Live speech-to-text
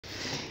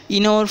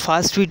In our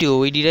first video,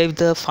 we derived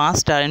the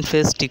first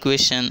Ehrenfest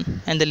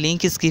equation and the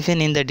link is given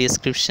in the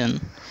description.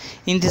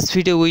 In this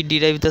video, we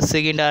derive the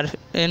second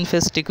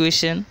Ehrenfest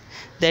equation,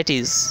 that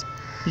is,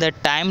 the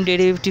time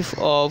derivative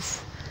of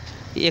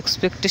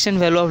expectation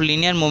value of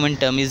linear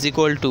momentum is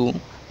equal to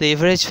the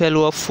average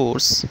value of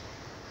force.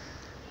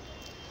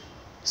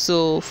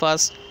 So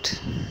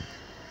first,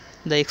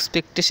 the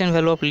expectation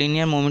value of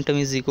linear momentum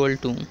is equal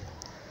to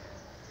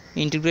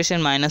integration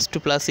minus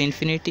to plus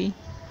infinity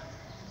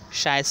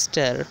psi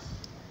star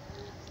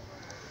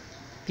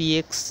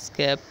px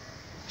cap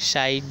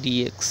psi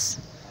dx,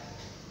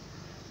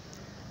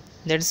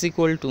 that is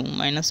equal to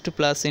minus to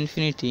plus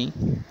infinity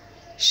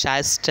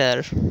psi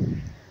star.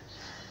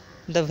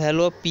 The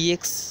value of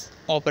px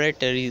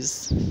operator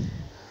is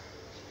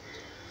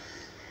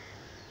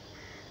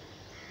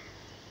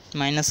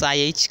minus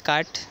ih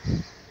cut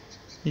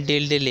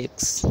del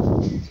x.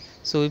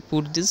 So we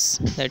put this,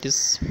 that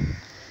is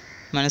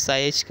minus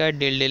ih cut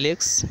del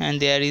x, and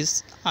there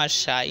is a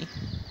psi,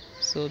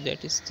 so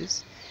that is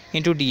this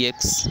into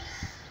dx.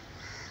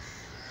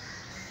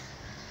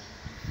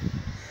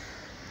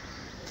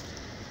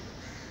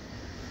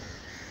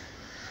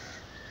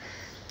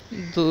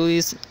 Though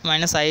is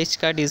minus ih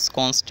cut is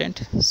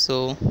constant,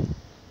 so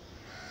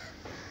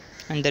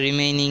and the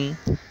remaining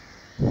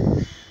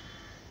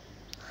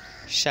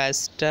psi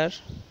star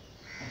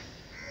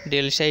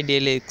del psi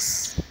del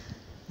x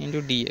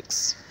into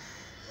dx.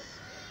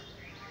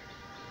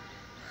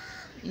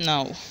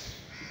 Now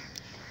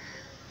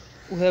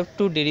we have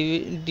to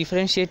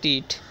differentiate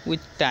it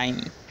with time,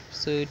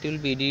 so it will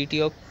be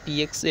derivative of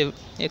px,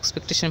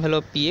 expectation value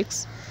of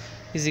px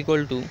is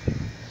equal to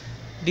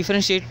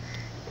differentiate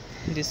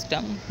this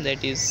term,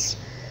 that is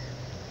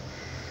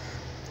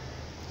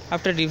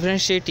after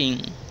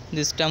differentiating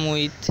this term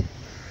with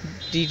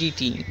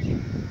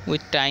ddt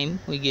with time,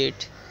 we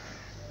get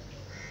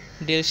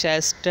del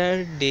psi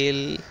star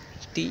del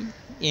t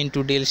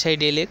into del psi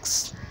del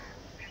x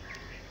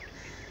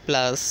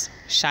plus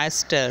psi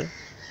star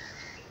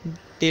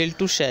del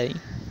to psi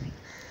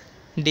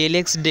del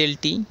x del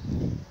t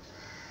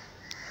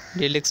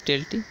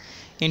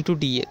into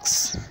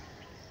dx.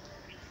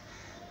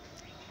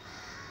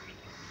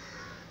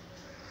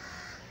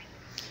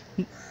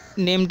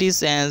 Name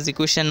this as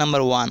equation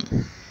number 1.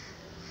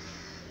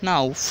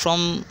 Now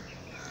from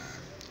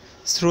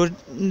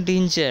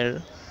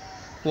Schrödinger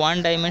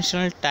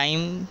one-dimensional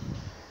time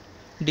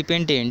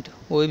dependent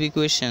wave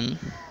equation,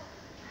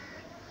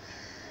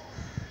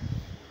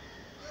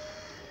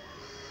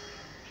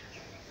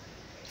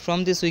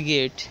 from this we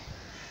get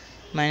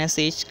minus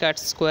h cut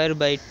square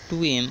by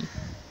 2m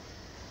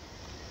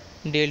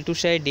del 2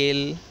 psi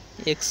del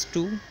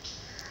x2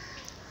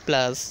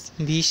 plus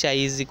v psi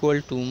is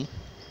equal to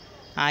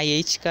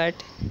ih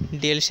cut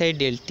del psi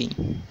del t.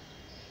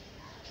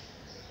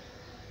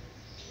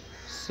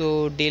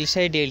 So del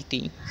psi del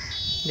t,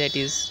 that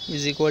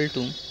is equal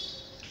to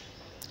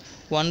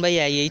 1 by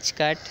ih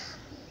cut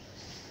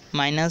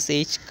minus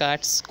h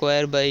cut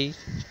square by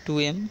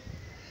 2m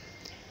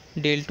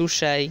del 2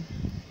 psi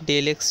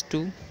del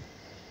x2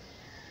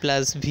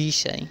 plus v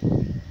psi.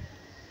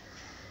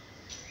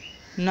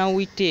 Now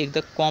we take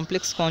the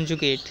complex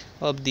conjugate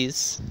of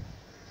this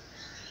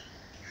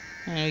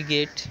and we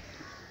get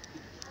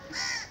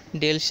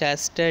del psi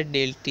star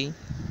del t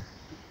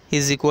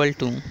is equal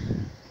to,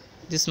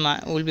 this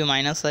will be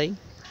minus I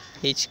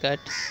h cut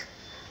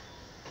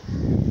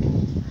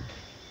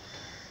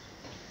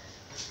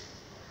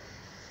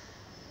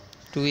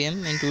to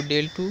m into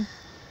del 2,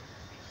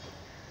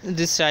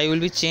 this psi will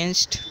be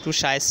changed to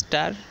psi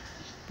star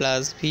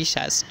plus v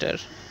psi star.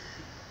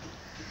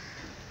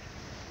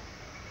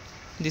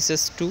 This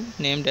is 2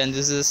 named and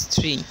this is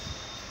 3.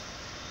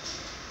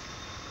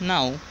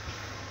 Now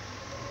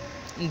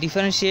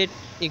differentiate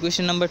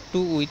equation number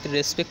 2 with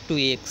respect to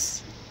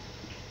x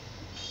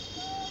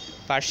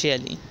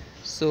partially,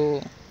 so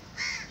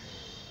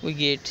we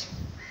get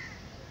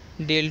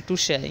del 2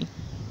 psi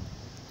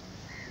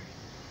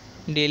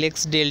del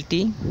x del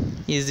t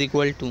is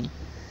equal to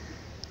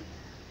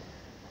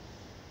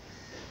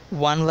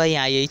 1 by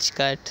ih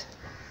cut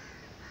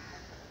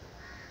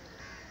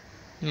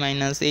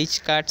minus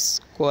h cut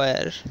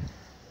square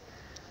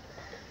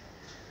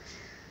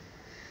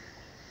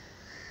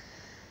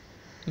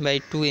by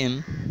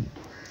 2m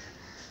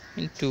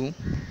into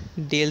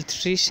del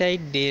 3 psi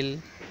del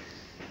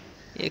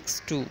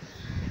x2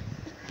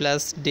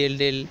 plus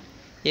del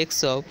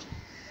x of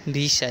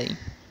v psi.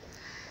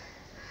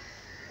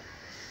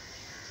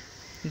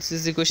 This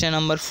is equation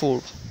number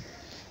 4.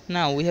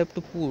 Now we have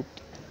to put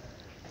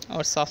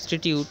or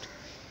substitute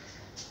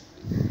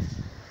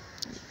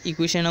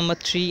equation number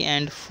 3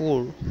 and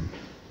 4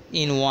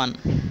 in 1,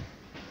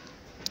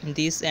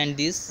 this and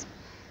this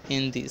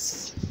in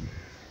this.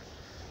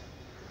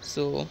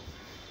 So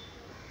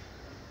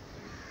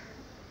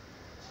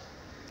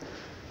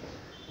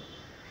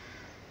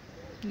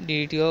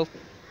derivative of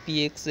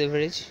px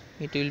average,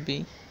 it will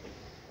be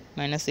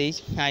minus ih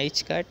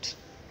cut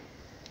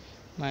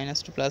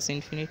minus to plus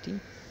infinity.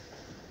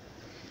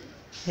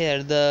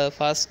 Here the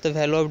first the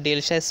value of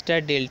del psi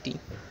star del t,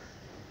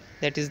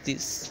 that is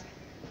this.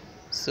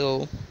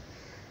 So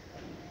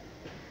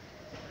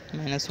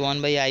minus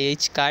 1 by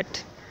IH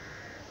cut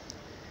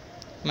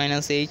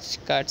minus H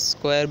cut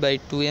square by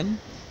 2m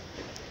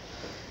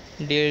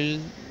del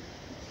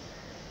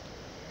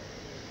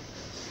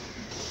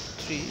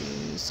 3,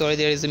 sorry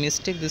there is a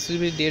mistake, this will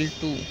be del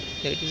 2,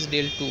 that is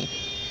del 2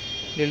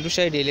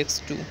 psi del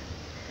x2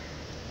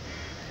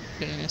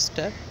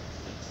 star.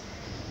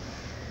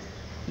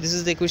 This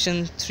is the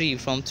equation 3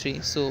 from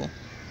 3, so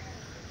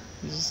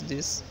this is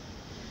this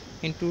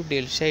into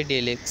del psi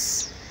del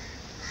x.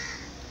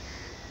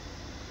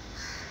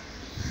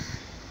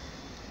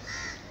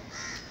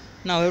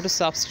 Now we have to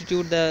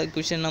substitute the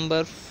equation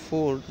number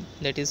 4,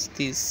 that is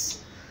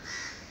this.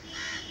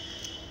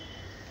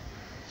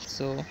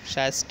 So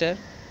psi star,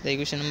 the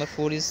equation number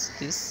 4 is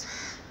this: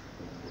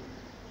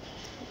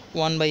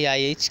 1 by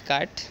IH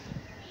cut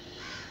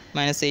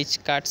minus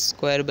H cut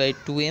square by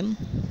 2m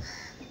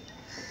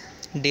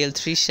del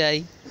 3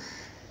 psi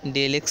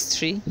del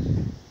x3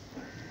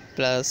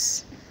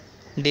 plus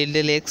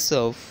del x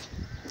of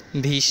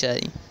v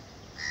psi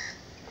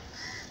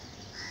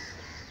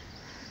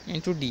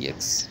into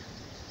dx.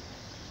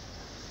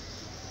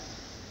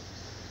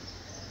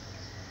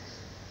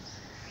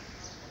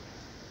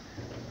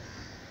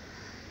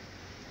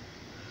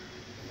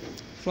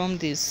 From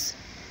this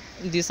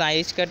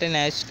IH cut and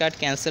IH cut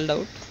cancelled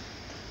out,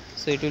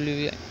 so it will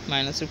be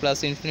minus 2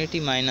 plus infinity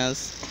minus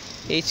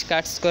H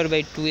cut square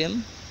by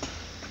 2m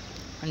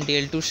and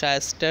del 2 psi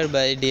star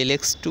by del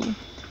x2,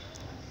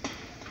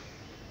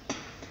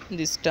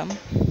 this term,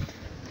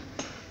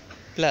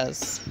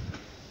 plus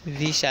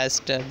v psi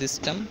star, this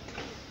term,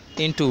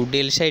 into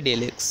del psi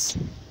del x.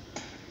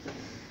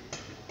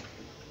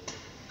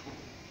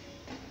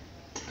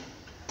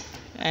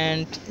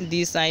 And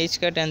this IH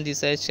cut and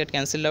this IH cut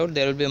cancel out,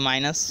 there will be a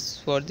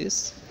minus for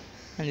this,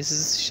 and this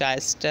is psi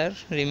star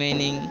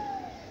remaining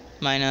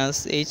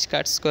minus H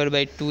cut square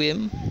by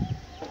 2m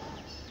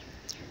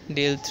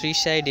del 3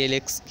 psi del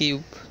x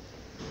cube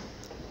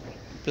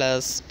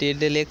plus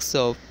del x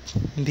of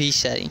v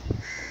psi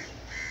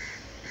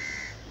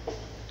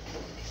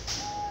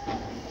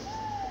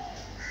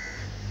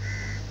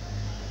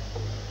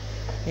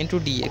into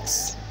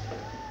dx.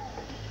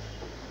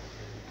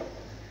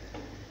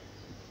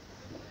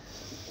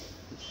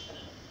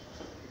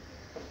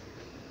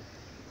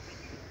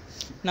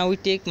 Now we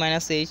take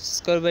minus h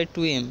square by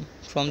 2m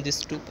from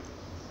this 2,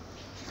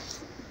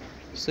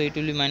 so it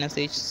will be minus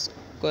h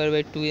square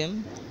by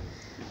 2m.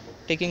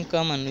 Taking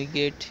common, we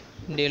get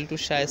del 2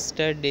 psi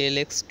star del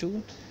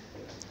x2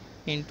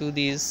 into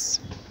this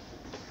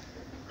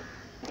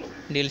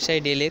del psi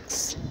del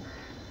x,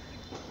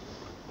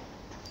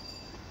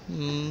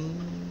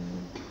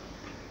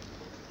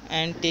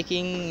 and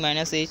taking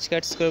minus h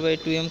cut square by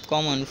 2m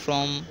common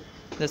from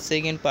the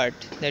second part,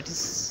 that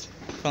is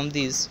from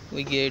this,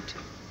 we get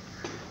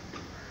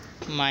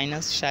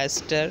minus psi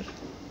star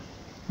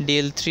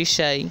del 3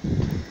 psi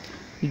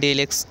del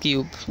x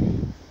cube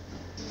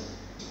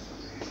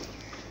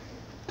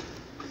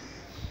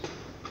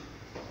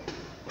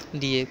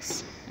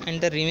dx,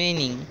 and the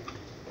remaining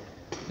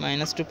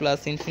minus 2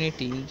 plus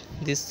infinity,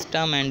 this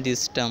term and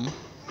this term,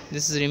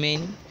 this is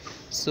remaining,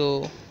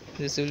 so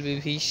this will be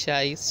v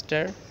psi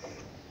star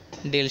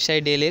del psi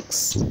del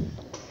x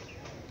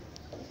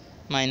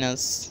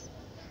minus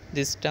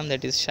this term,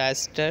 that is psi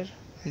star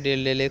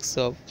del x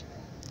of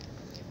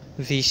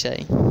v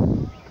psi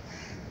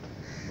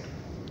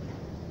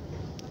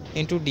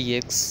into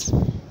dx.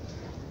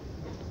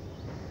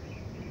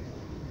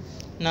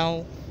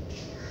 Now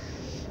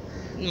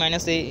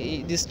minus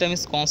a, this term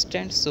is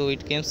constant, so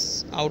it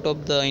comes out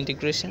of the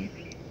integration,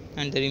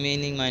 and the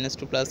remaining minus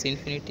 2 plus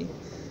infinity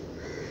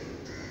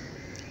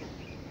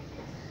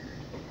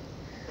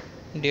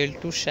del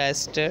 2 psi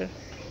star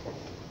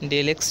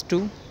del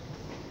x2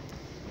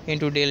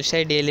 into del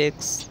psi del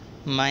x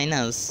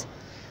minus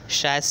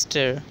psi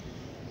star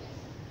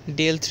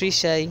del 3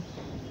 psi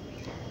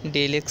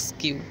del x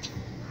cube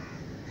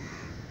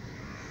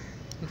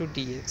into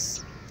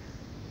dx,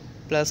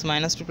 plus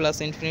minus 2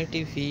 plus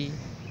infinity v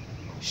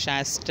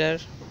psi star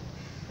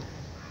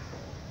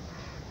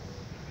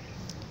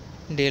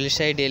del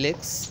psi del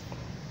x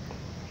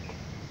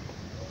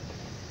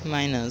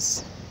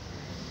minus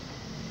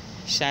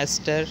psi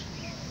star,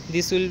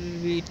 this will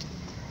be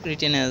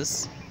written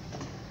as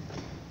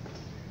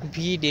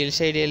v del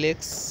psi del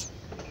x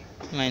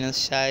minus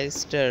psi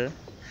star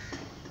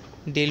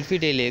del phi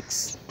del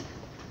x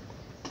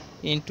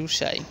into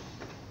psi,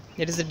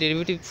 that is the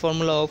derivative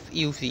formula of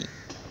uv,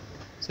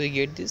 so we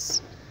get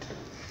this.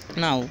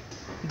 Now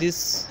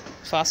this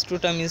first two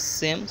term is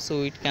same,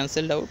 so it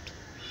cancelled out.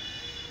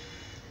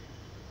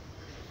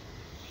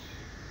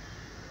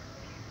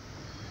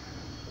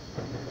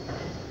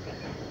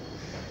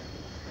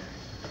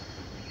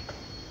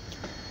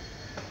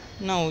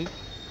 Now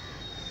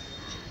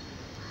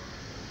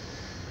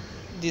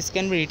this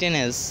can be written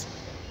as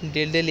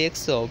del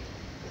x of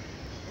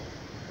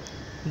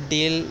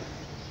del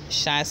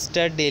psi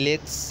star del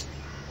x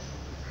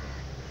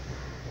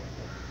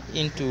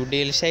into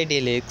del psi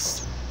del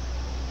x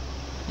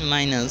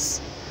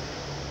minus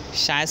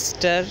psi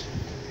star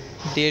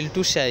del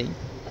 2 psi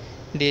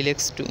del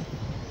x2.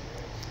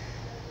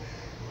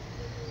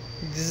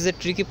 This is a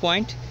tricky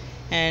point,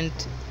 and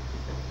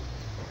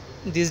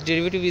this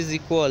derivative is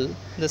equal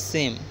the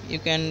same. You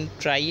can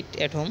try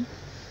it at home.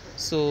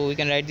 So we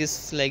can write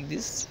this like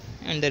this,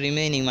 and the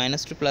remaining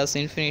minus 2 plus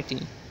infinity,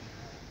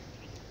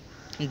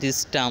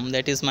 this term,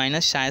 that is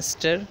minus psi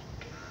star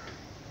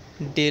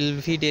del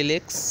v del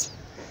x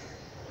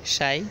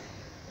psi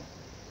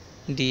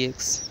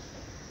dx.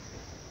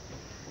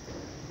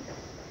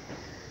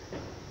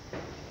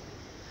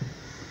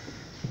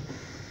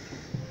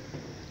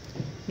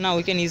 Now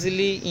we can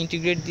easily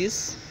integrate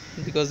this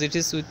because it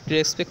is with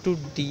respect to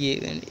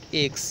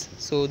dx.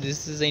 So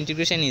this is the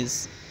integration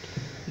is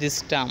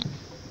this term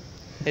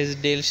is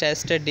del psi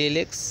star del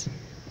x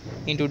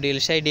into del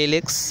psi del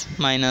x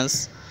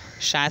minus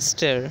psi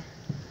star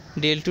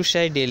del 2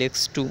 psi del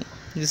x2.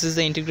 This is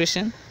the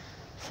integration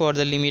for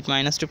the limit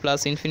minus 2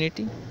 plus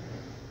infinity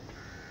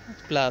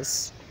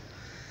plus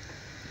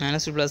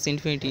minus 2 plus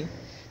infinity.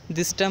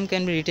 This term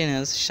can be written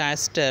as psi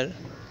star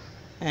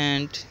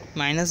and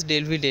minus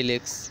del v del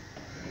x.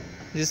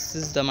 This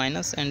is the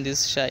minus and this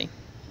psi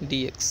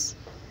dx.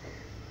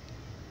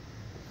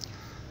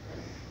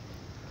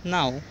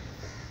 Now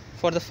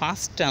for the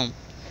first term,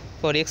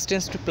 for x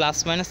tends to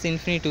plus minus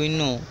infinity, we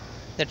know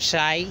that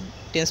psi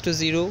tends to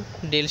 0,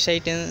 del psi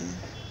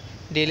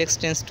del x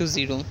tends to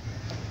 0.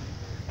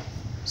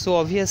 So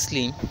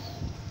obviously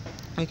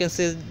we can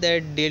say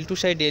that del 2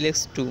 psi del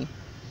x2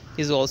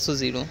 is also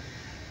 0.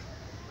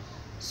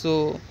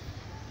 So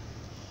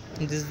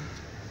this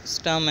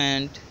term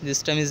and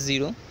this term is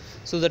 0,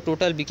 so the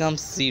total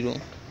becomes 0,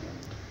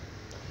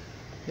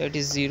 that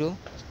is 0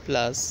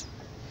 plus,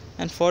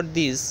 and for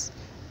this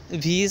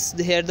v is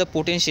here the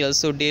potential,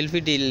 so del v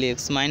del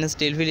x minus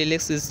del v del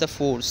x is the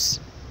force,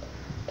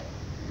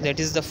 that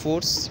is the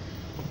force.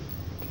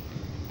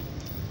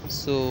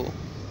 So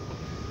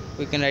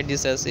we can write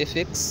this as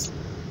fx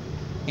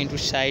into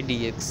psi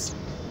dx,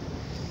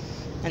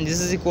 and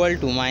this is equal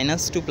to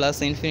minus 2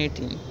 plus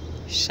infinity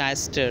psi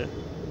star.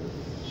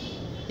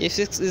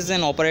 Fx is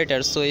an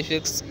operator, so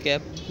fx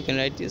cap you can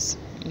write this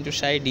into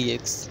psi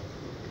dx,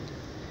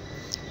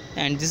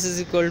 and this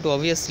is equal to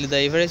obviously the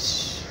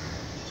average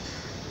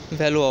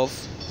value of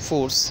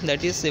force,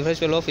 that is average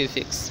value of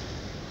fx.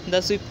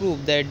 Thus we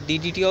prove that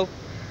ddt of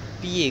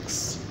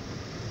px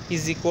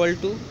is equal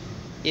to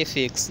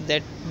fx,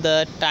 that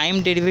the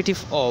time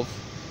derivative of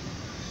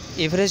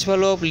average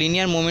value of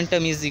linear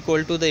momentum is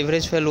equal to the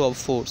average value of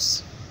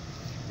force.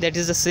 That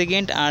is the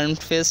second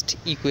Ehrenfest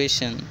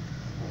equation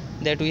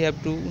that we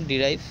have to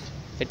derive,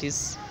 that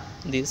is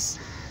this.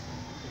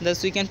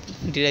 Thus we can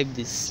derive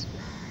this.